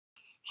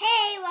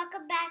Hey,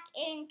 welcome back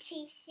in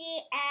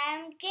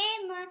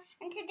TCMgamer,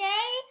 and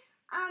today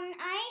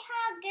I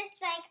have this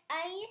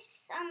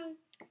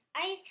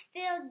ice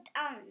filled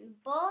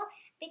bowl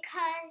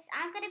because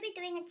I'm gonna be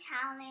doing a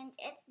challenge.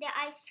 It's the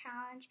ice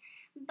challenge,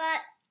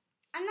 but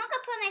I'm not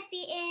gonna put my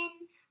feet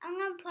in. I'm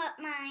gonna put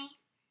my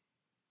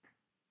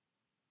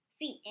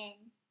feet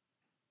in.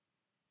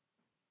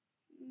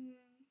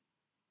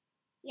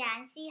 Yeah,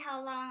 and see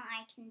how long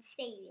I can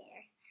stay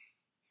there.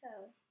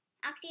 So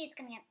actually, it's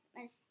gonna get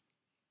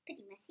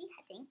pretty messy,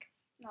 I think.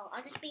 No,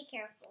 I'll just be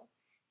careful.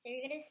 So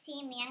you're gonna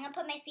see me. I'm gonna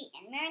put my feet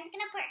in. Marin's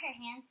gonna put her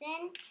hands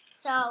in.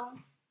 So,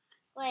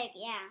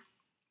 yeah.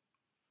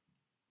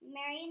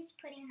 Marion's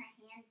putting her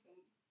hands in.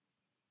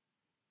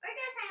 Or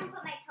just I'm gonna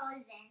put my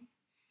toes in.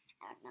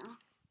 I don't know.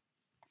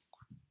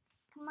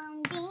 Come on,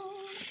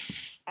 Dean.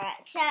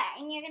 Alright, so,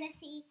 and you're gonna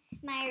see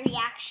my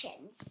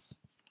reactions.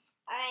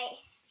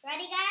 Alright,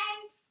 ready,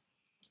 guys?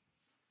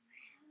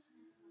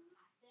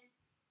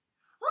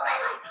 Oh my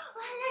god!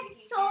 Oh,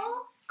 that's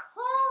so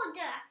cold!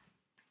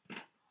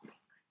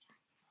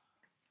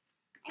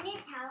 I need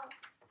a towel.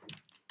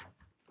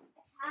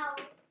 A towel.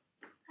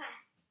 Okay.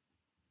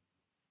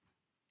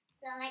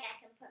 So I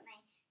can put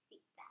my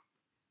feet back.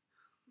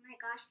 Oh my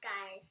gosh,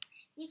 guys.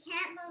 You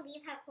can't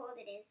believe how cold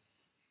it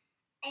is.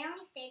 I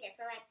only stayed there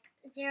for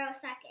 0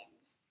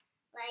 seconds.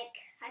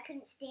 I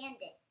couldn't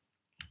stand it.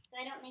 So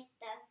I don't make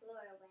the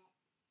floor wet.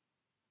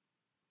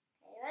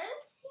 Okay,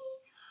 let's see.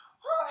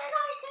 Oh my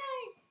gosh,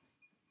 guys!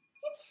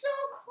 It's so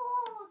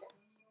cold!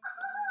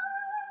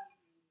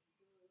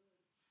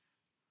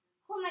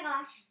 Oh my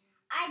gosh.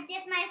 I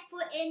dipped my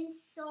foot in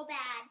so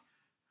bad.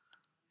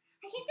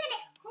 I can't stand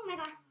it. Oh my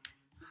god.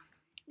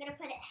 I'm gonna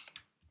put it.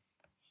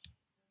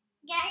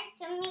 Guys,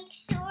 to make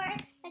sure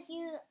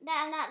that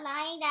I'm not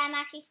lying, that I'm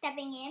actually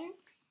stepping in,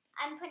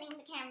 I'm putting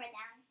the camera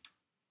down.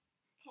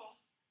 Okay.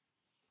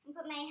 I'm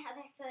put my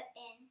other foot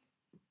in.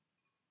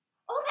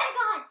 Oh my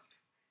god!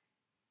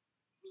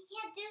 I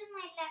can't do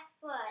my left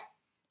foot.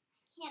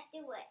 I can't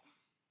do it.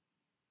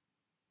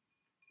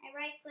 My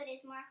right foot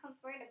is more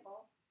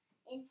comfortable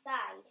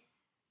inside.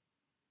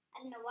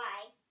 I don't know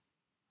why.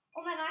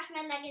 Oh my gosh,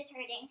 my leg is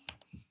hurting.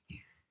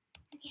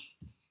 Okay.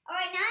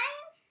 Alright, now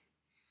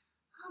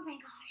oh my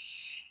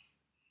gosh.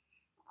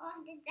 Oh,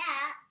 I did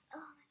that.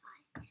 Oh my god.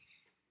 I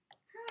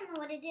don't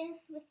know what to do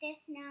with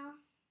this now.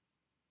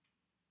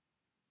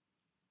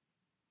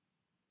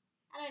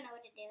 I don't know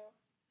what to do. Oh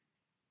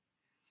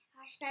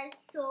my gosh, that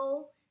is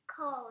so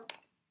cold.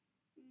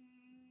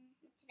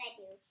 What should I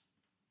do with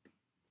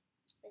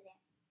it?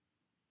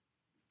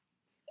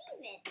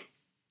 Save it.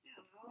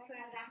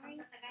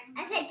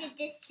 I said did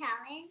this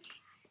challenge,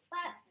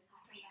 but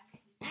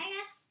I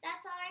guess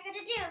that's all I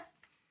gotta do.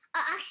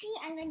 Actually,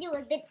 I'm gonna do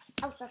a bit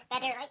of a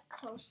better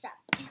close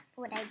up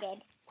for what I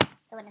did.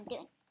 So what I'm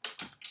doing.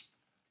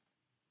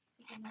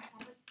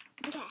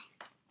 Okay,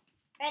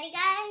 ready,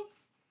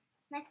 guys?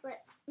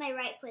 My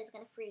right foot is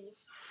gonna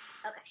freeze.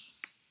 Okay,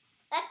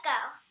 let's go.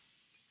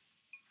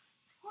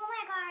 Oh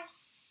my gosh!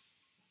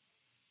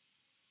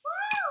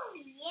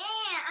 Woo!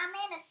 Yeah, I'm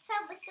in a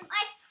tub with some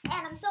ice,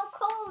 and I'm so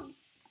cold.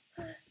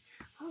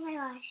 Oh my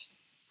gosh.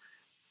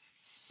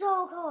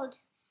 So cold.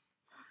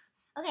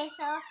 Okay,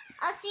 so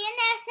I'll see you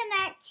next time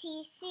at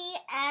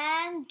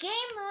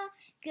TCMgamer.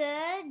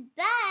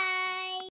 Goodbye.